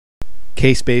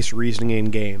Case-based reasoning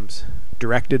in games,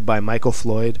 directed by Michael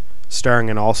Floyd, starring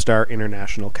an all-star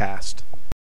international cast.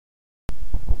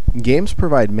 Games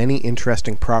provide many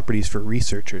interesting properties for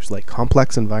researchers like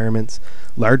complex environments,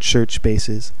 large search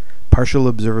spaces,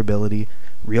 partial observability,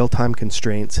 real-time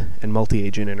constraints, and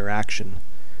multi-agent interaction.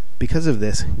 Because of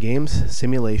this, games,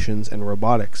 simulations, and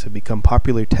robotics have become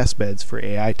popular testbeds for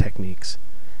AI techniques.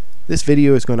 This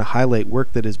video is going to highlight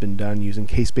work that has been done using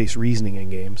case-based reasoning in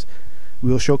games. We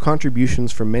will show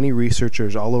contributions from many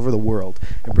researchers all over the world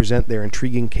and present their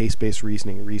intriguing case-based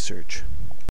reasoning research.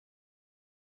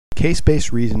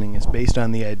 Case-based reasoning is based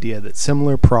on the idea that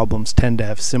similar problems tend to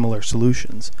have similar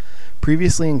solutions.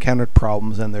 Previously encountered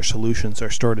problems and their solutions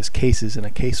are stored as cases in a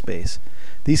case space.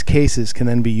 These cases can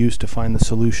then be used to find the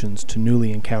solutions to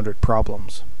newly encountered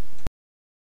problems.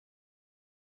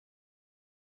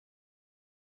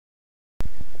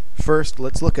 First,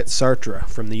 let's look at Sartre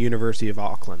from the University of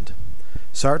Auckland.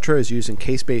 Sartre is using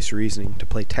case-based reasoning to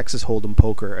play Texas Hold'em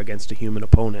poker against a human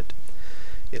opponent.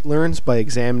 It learns by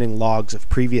examining logs of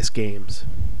previous games.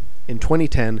 In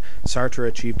 2010, Sartre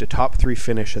achieved a top 3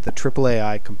 finish at the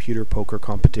AAAI computer poker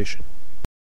competition.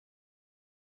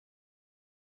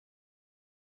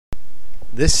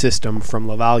 This system from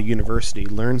Laval University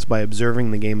learns by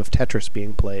observing the game of Tetris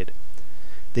being played.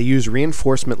 They use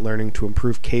reinforcement learning to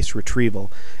improve case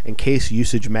retrieval and case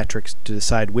usage metrics to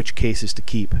decide which cases to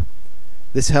keep.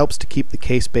 This helps to keep the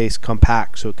case base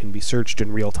compact so it can be searched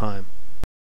in real time.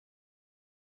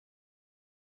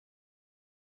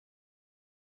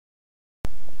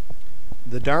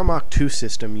 The Darmok 2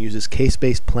 system uses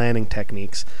case-based planning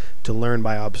techniques to learn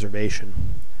by observation.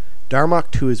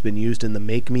 Darmok 2 has been used in the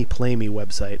Make Me Play Me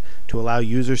website to allow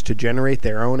users to generate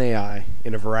their own AI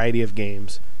in a variety of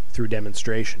games through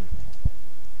demonstration.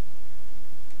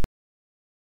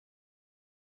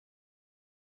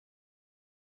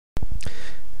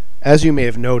 As you may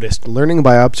have noticed, learning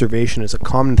by observation is a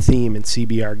common theme in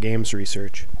CBR games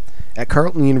research. At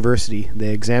Carleton University, they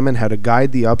examine how to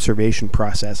guide the observation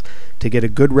process to get a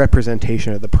good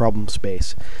representation of the problem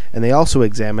space, and they also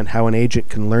examine how an agent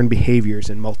can learn behaviors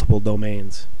in multiple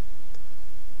domains.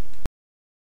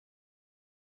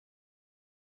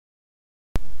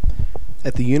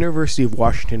 At the University of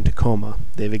Washington, Tacoma,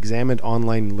 they've examined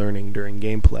online learning during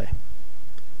gameplay.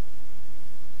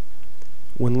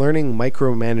 When learning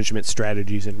micromanagement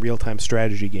strategies in real-time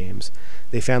strategy games,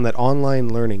 they found that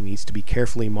online learning needs to be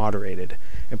carefully moderated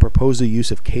and proposed the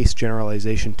use of case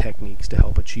generalization techniques to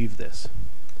help achieve this.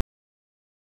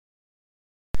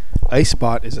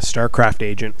 IceBot is a StarCraft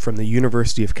agent from the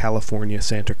University of California,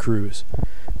 Santa Cruz.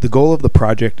 The goal of the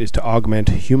project is to augment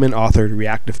human-authored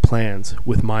reactive plans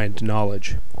with mind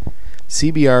knowledge.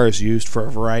 CBR is used for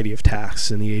a variety of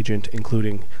tasks in the agent,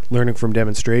 including learning from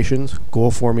demonstrations,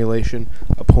 goal formulation,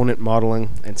 opponent modeling,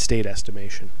 and state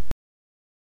estimation.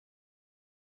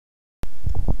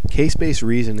 Case-based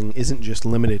reasoning isn't just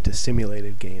limited to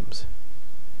simulated games.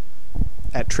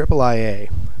 At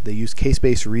AAAI, they use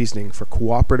case-based reasoning for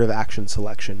cooperative action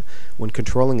selection when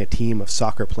controlling a team of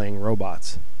soccer-playing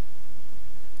robots.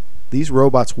 These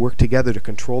robots work together to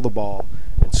control the ball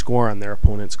and score on their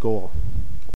opponent's goal.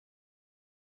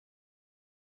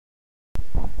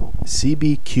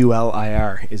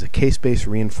 CBQLIR is a case-based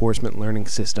reinforcement learning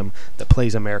system that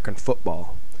plays American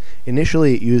football.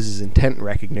 Initially, it uses intent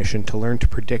recognition to learn to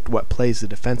predict what plays the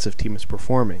defensive team is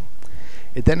performing.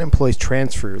 It then employs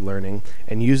transfer learning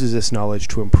and uses this knowledge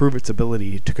to improve its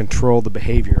ability to control the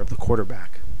behavior of the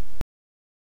quarterback.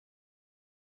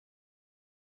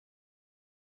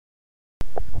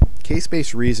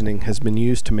 Case-based reasoning has been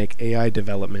used to make AI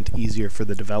development easier for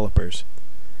the developers.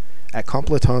 At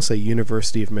Complutense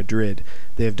University of Madrid,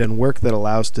 they have done work that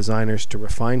allows designers to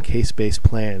refine case-based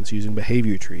plans using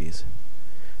behavior trees.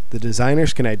 The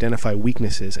designers can identify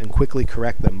weaknesses and quickly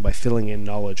correct them by filling in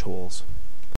knowledge holes.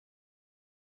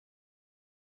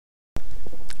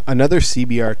 Another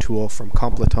CBR tool from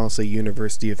Complutense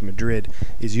University of Madrid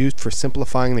is used for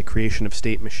simplifying the creation of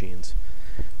state machines.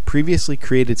 Previously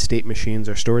created state machines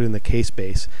are stored in the case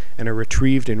base and are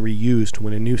retrieved and reused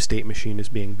when a new state machine is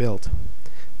being built.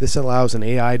 This allows an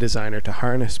AI designer to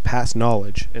harness past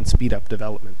knowledge and speed up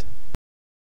development.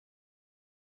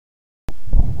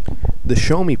 The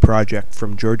Show Me project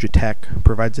from Georgia Tech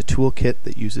provides a toolkit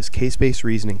that uses case-based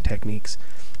reasoning techniques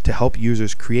to help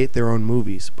users create their own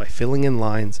movies by filling in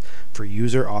lines for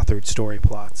user-authored story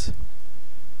plots.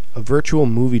 A virtual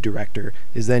movie director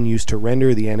is then used to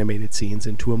render the animated scenes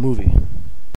into a movie.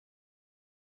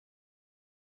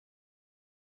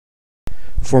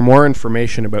 For more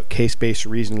information about case-based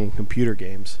reasoning in computer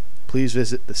games, please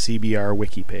visit the CBR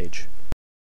wiki page.